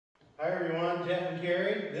Hi everyone, Jeff and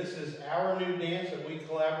Kari. This is our new dance that we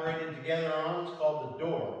collaborated together on. It's called The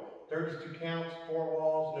Door. 32 counts, 4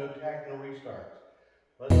 walls, no tack, no restarts.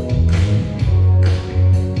 Let's go.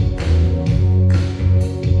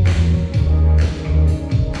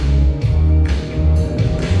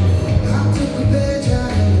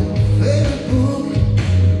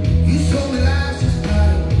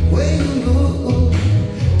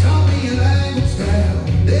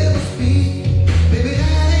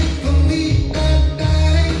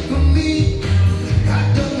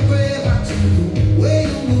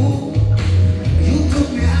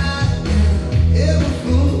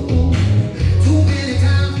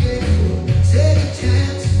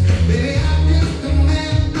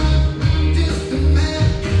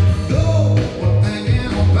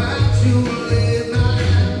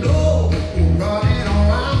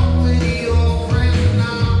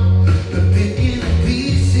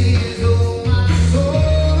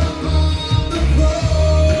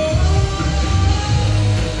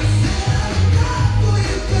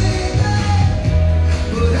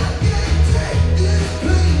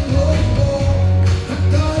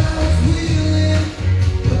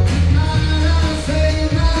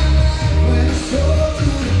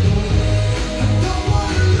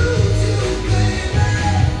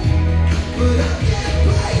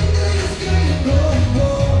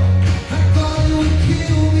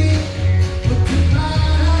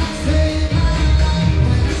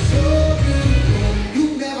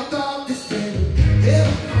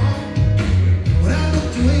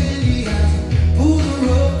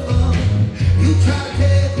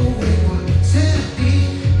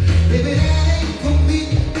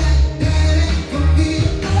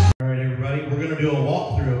 Do a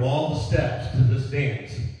walkthrough of all the steps to this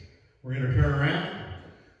dance. We're going to turn around.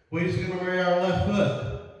 We're just going to wear our left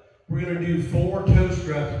foot. We're going to do 4 toe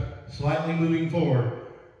struts, slightly moving forward.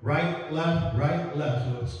 Right, left,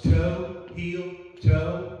 so it's toe, heel,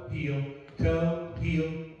 toe, heel, toe,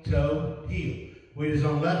 heel, toe, heel. Weight is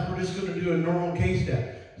on left. We're just going to do a normal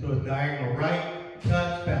K-step. So it's diagonal right,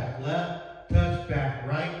 touch, back, left, touch, back,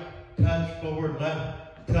 right, touch, forward,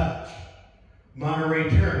 left, touch. Monterey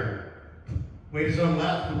turn. Weight is on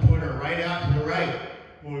left, we point our right out to the right.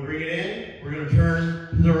 When we bring it in, we're going to turn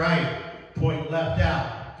to the right. Point left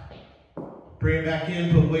out. Bring it back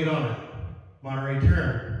in, put weight on it. Monterey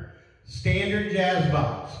turn. Standard jazz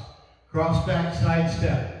box. Cross, back, side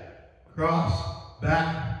step. Cross,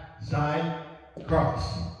 back, side,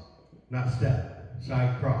 cross. Not step,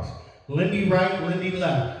 side, cross. Lindy right, Lindy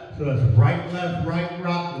left. So it's right,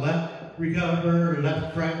 rock, left, recover,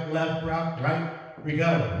 left, rock, right,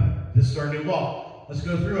 recover. This is our new walk. Let's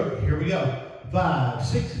go through it. Here we go. 5,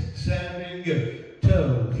 6, 7, and go.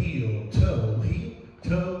 Toe, heel, toe, heel,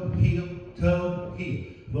 toe, heel, toe, heel.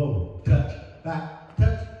 Forward, touch, back,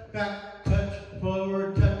 touch,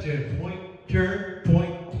 forward, touch, and point, turn,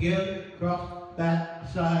 point, together, cross, back,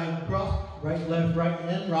 side, cross, right, and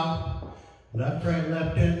rock. Left,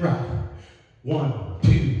 and rock. 1,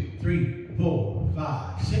 2, 3, 4,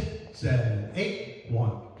 5, 6, 7, 8.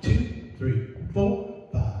 1, 2, 3, 4.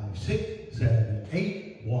 5, 6, 7,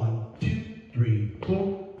 8. 1, 2, 3,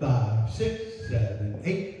 4, 5, 6, 7,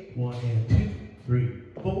 8. 1 and 2, 3,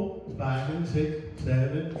 4, 5 and 6,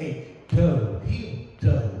 7, 8. Toe, heel,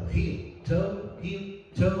 toe, heel, toe, heel,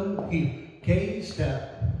 toe, heel.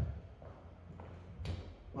 K-step.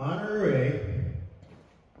 Monterey.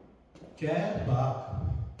 Jazz box.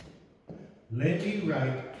 Lindy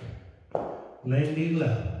right. Lindy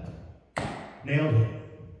left. Nailed it.